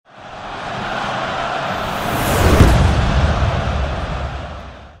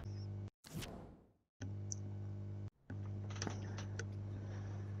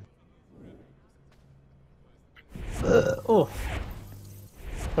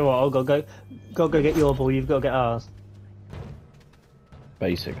So what? I've got to go get your ball. You've got to get ours.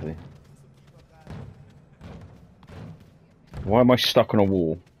 Basically. Why am I stuck on a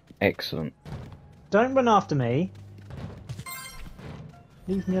wall? Excellent. Don't run after me.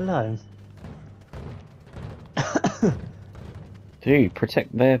 Leave me alone. Dude,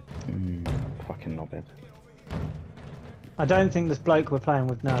 protect their... fucking knobhead. I don't think this bloke we're playing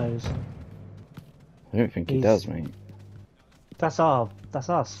with knows. I don't think he does, mate. That's our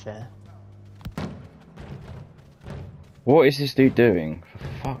share. What is this dude doing? For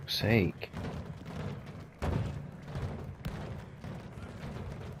fuck's sake.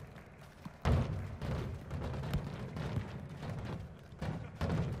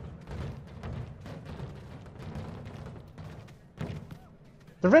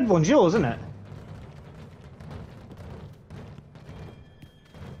 The red one's yours, isn't it?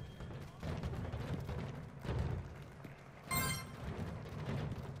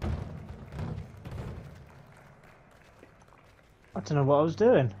 I don't know what I was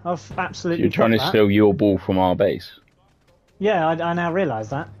doing. I've absolutely... You're trying to steal your ball from our base. Yeah, I now realise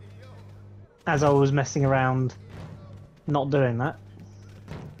that. As I was messing around not doing that.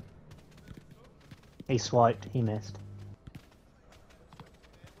 He swiped, he missed.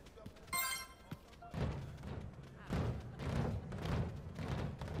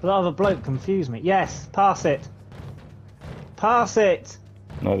 That other bloke confused me. Yes, pass it. Pass it!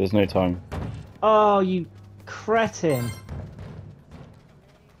 No, there's no time. Oh, you cretin.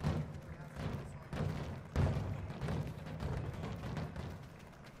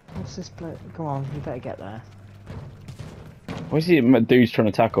 What's this bloke? Come on, you better get there. Why is he dude's trying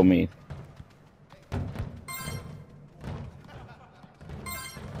to tackle me?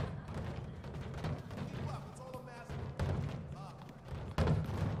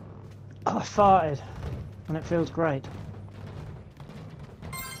 Oh, I farted, and it feels great.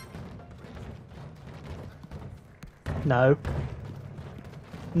 No.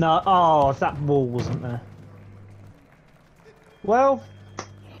 No, oh, that wall wasn't there. Well,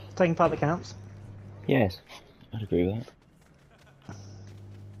 taking part that counts. Yes, I'd agree with that.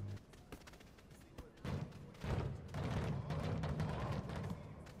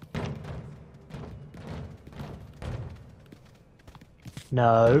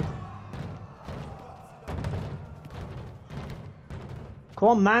 No. Come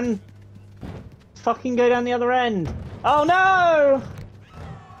on, man. Fucking go down the other end. Oh no!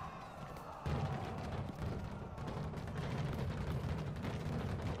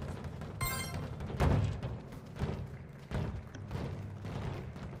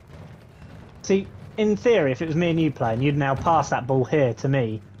 See, in theory, if it was me and you playing, you'd now pass that ball here to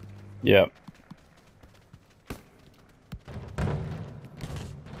me. Yeah.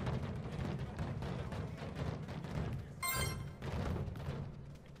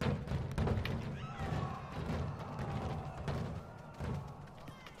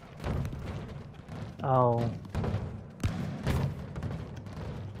 Oh.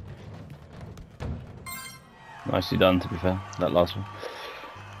 Nicely done, to be fair, that last one.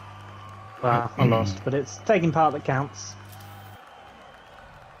 Well, I lost, but it's taking part that counts.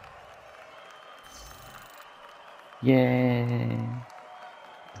 Yeah.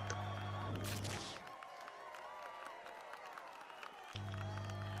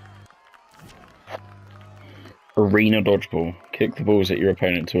 Arena dodgeball. Kick the balls at your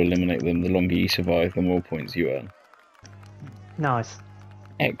opponent to eliminate them. The longer you survive, the more points you earn. Nice.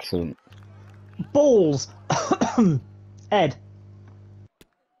 Excellent. Balls! Ed.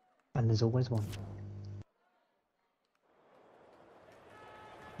 And there's always one.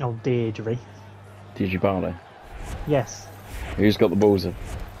 Oh, Deirdre. Did you Barlow? Yes. Who's got the balls of?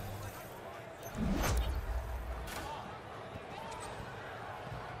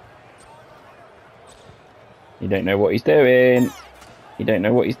 You don't know what he's doing. You don't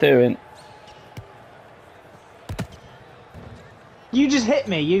know what he's doing. You just hit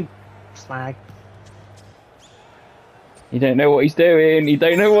me, you slag. You don't know what he's doing. You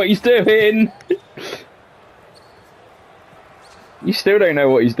don't know what he's doing. You still don't know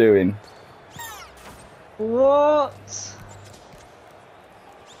what he's doing. What?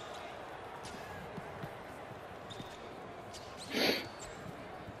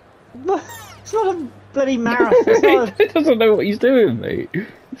 It's not a bloody marathon. It's not a... He doesn't know what he's doing, mate.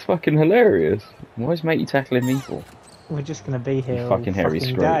 It's fucking hilarious. Why is matey tackling me for? We're just gonna be here You all fucking hairy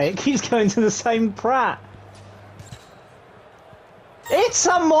fucking scroats. day. It keeps going to the same prat. It's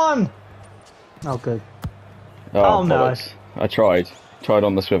someone! Oh, good. Oh, no. Bollocks. I tried. Tried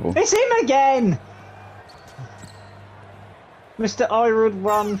on the swivel. It's him again! Mr. I would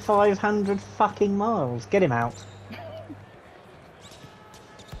run 500 fucking miles. Get him out.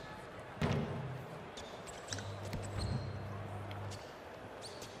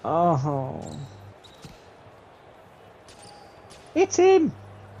 Oh. It's him!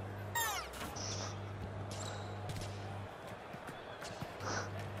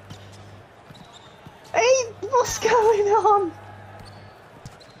 Hey, what's going on?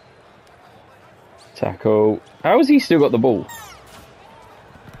 Tackle. How has he still got the ball?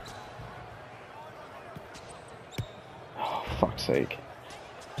 Oh, fuck's sake.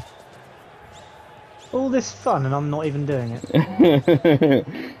 All this fun and I'm not even doing it.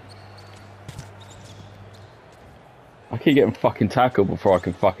 I keep getting fucking tackled before I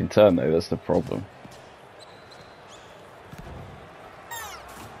can fucking turn though, that's the problem.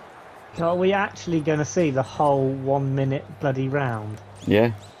 Are we actually going to see the whole 1 minute bloody round?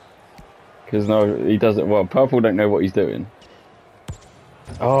 Yeah. Because no, he doesn't. Well, Purple don't know what he's doing.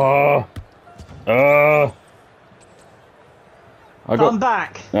 Oh! I'm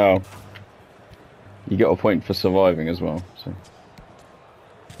back! Oh. You get a point for surviving as well, so.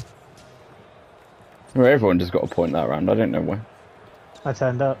 Well, everyone just got a point that round, I don't know why. I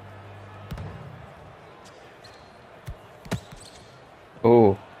turned up.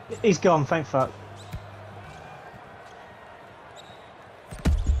 Oh. He's gone, thank fuck.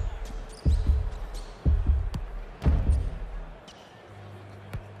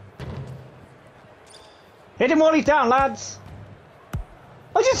 Hit him while he's down, lads!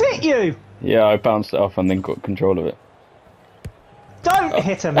 I just hit you! Yeah, I bounced it off and then got control of it. Don't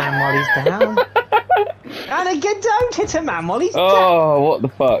hit a man while he's down! And again, don't hit a man while he's down! Oh, what the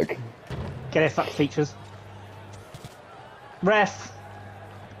fuck? Get it, fuck features. Ref!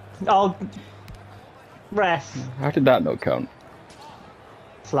 Oh... Ref. How did that not count?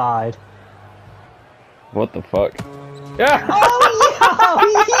 Slide. What the fuck? Yeah! Oh,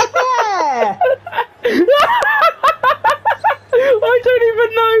 yeah! I don't even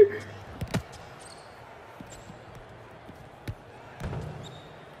know!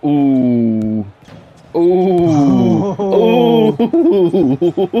 Ooh. Ooh.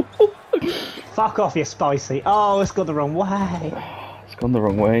 Ooh. Fuck off, you spicy. Oh, it's gone the wrong way. It's gone the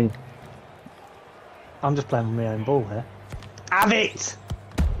wrong way. I'm just playing with my own ball here. Have it!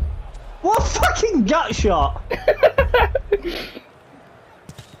 What a fucking gut shot!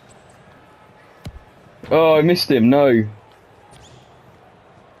 Oh, I missed him, no.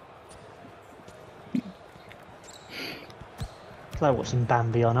 It's like watching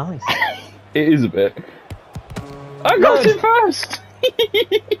Bambi on ice. It is a bit. I got it first!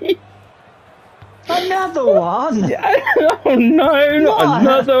 Another one! Yeah. Oh no, not What?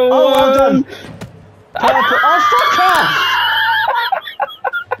 another one! Oh, well done. Purple. Oh, fuck off!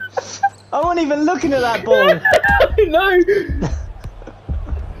 I wasn't even looking at that ball. No!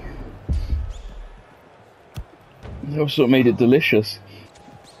 That's what made it delicious.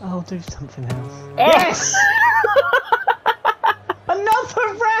 I'll do something else. Oh. Yes! Another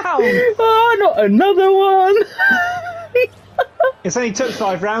round! Oh, not another one! It's only took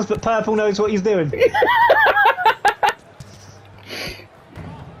 5 rounds, but Purple knows what he's doing.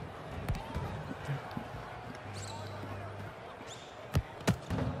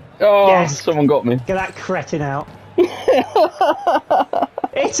 Oh, Yes. someone got me. Get that cretin out.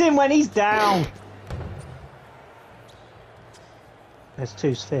 Hit him when he's down. There's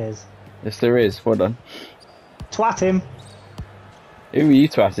 2 spheres. Yes, there is. Well done. Twat him. Who are you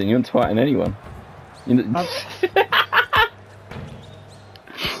twatting? You aren't twatting anyone. You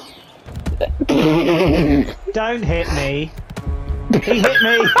Don't hit me. He hit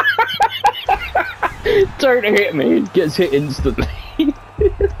me. Don't hit me. It gets hit instantly. I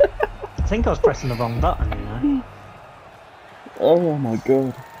think I was pressing the wrong button, you know. Oh my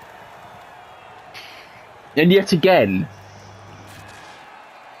god. And yet again.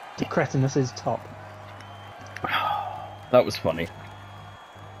 The cretinous is top. That was funny.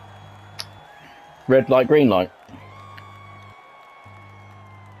 Red light, green light.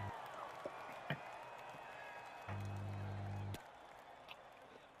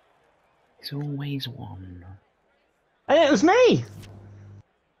 There's always one. Hey, it was me!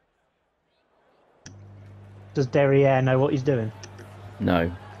 Does Derriere know what he's doing?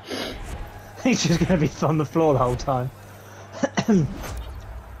 No. He's just going to be on the floor the whole time.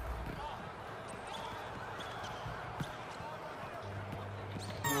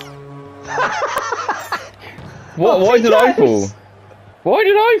 What? Oh, Why did I fall? Pickles! Why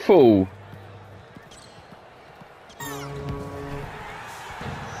did I fall?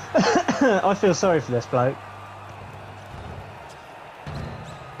 I feel sorry for this bloke.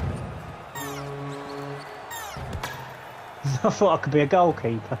 I thought I could be a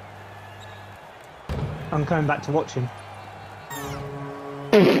goalkeeper. I'm going back to watching.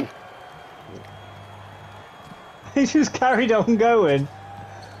 He just carried on going.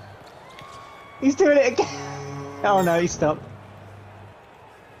 He's doing it again. Oh no, he stopped.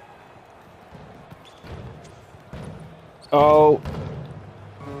 Oh.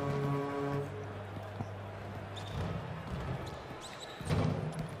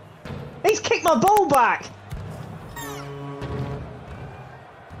 He's kicked my ball back.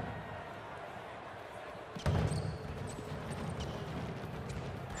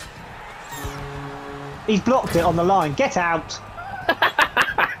 He's blocked it on the line. Get out.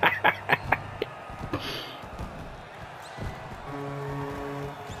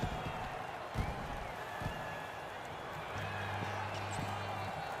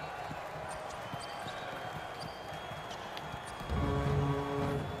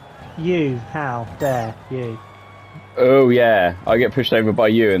 You, how dare you? Oh yeah, I get pushed over by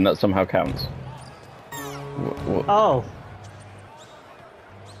you and that somehow counts. What? Oh.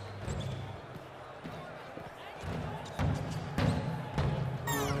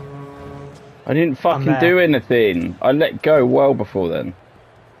 I didn't fucking do anything. I let go well before then.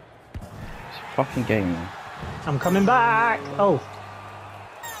 It's a fucking game. I'm coming back. Oh.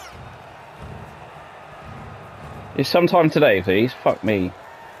 It's sometime today, please. Fuck me.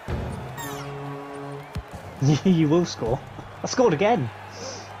 You will score. I scored again.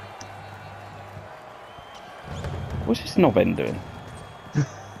 What's this knobhead doing?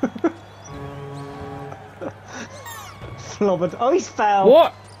 Flobbered. Oh, he's fouled.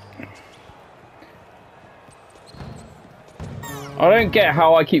 What? I don't get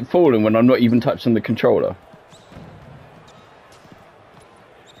how I keep falling when I'm not even touching the controller.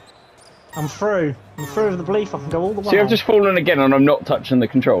 I'm through. I'm through with the belief I can go all the way. See, I've just fallen again and I'm not touching the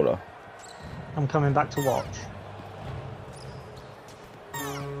controller. I'm coming back to watch.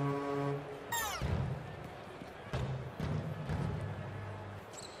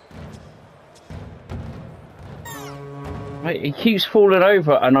 Mate, he keeps falling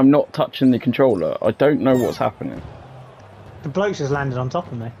over and I'm not touching the controller. I don't know what's happening. The bloke's just landed on top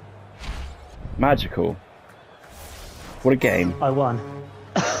of me. Magical. What a game. I won.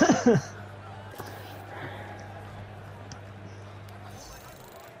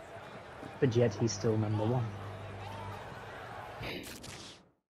 But yet he's still number one.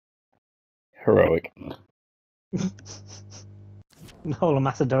 Heroic. The whole of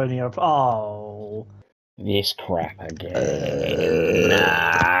Macedonia. Oh. This crap again. Nah.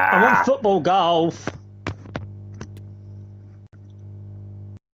 I want football golf.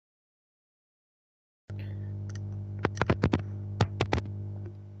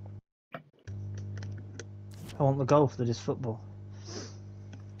 I want the golf that is football.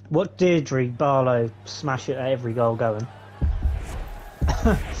 What Deirdre Barlow smash it at every goal going?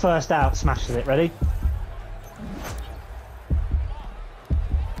 First out smashes it. Ready?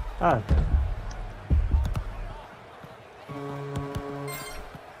 Oh.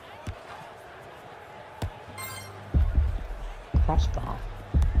 Crossbar.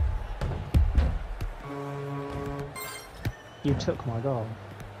 You took my goal.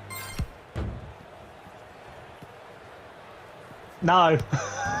 No.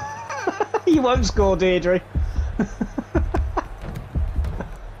 You won't score, Deirdre.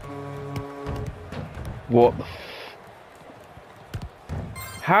 What the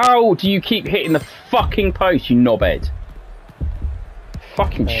How do you keep hitting the fucking post, you knobhead?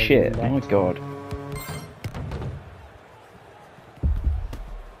 Fucking shit, oh my god.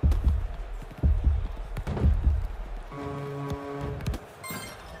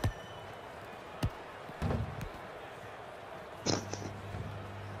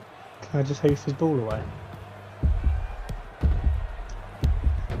 Can I just hoof his ball away?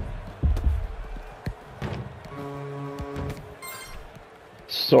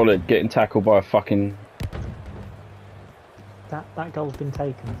 Solid, getting tackled by a fucking... That goal's been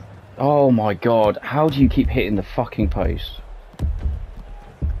taken. Oh my god, how do you keep hitting the fucking post?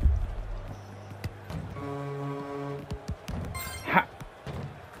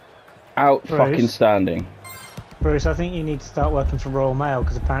 Out Bruce? fucking standing. Bruce, I think you need to start working for Royal Mail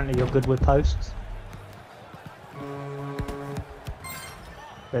because apparently you're good with posts.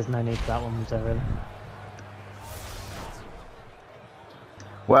 There's no need for that one, was there really?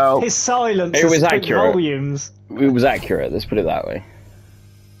 Well, His silence it was has accurate. volumes. It was accurate, let's put it that way.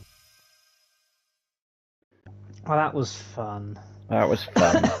 Oh, that was fun. That was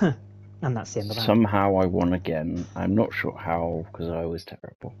fun. And that's the end of that. Somehow I won again. I'm not sure how, because I was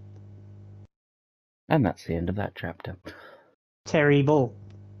terrible. And that's the end of that chapter. Terry Bull.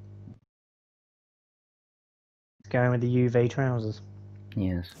 Going with the UV trousers.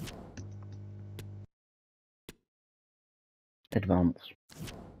 Yes. Advance.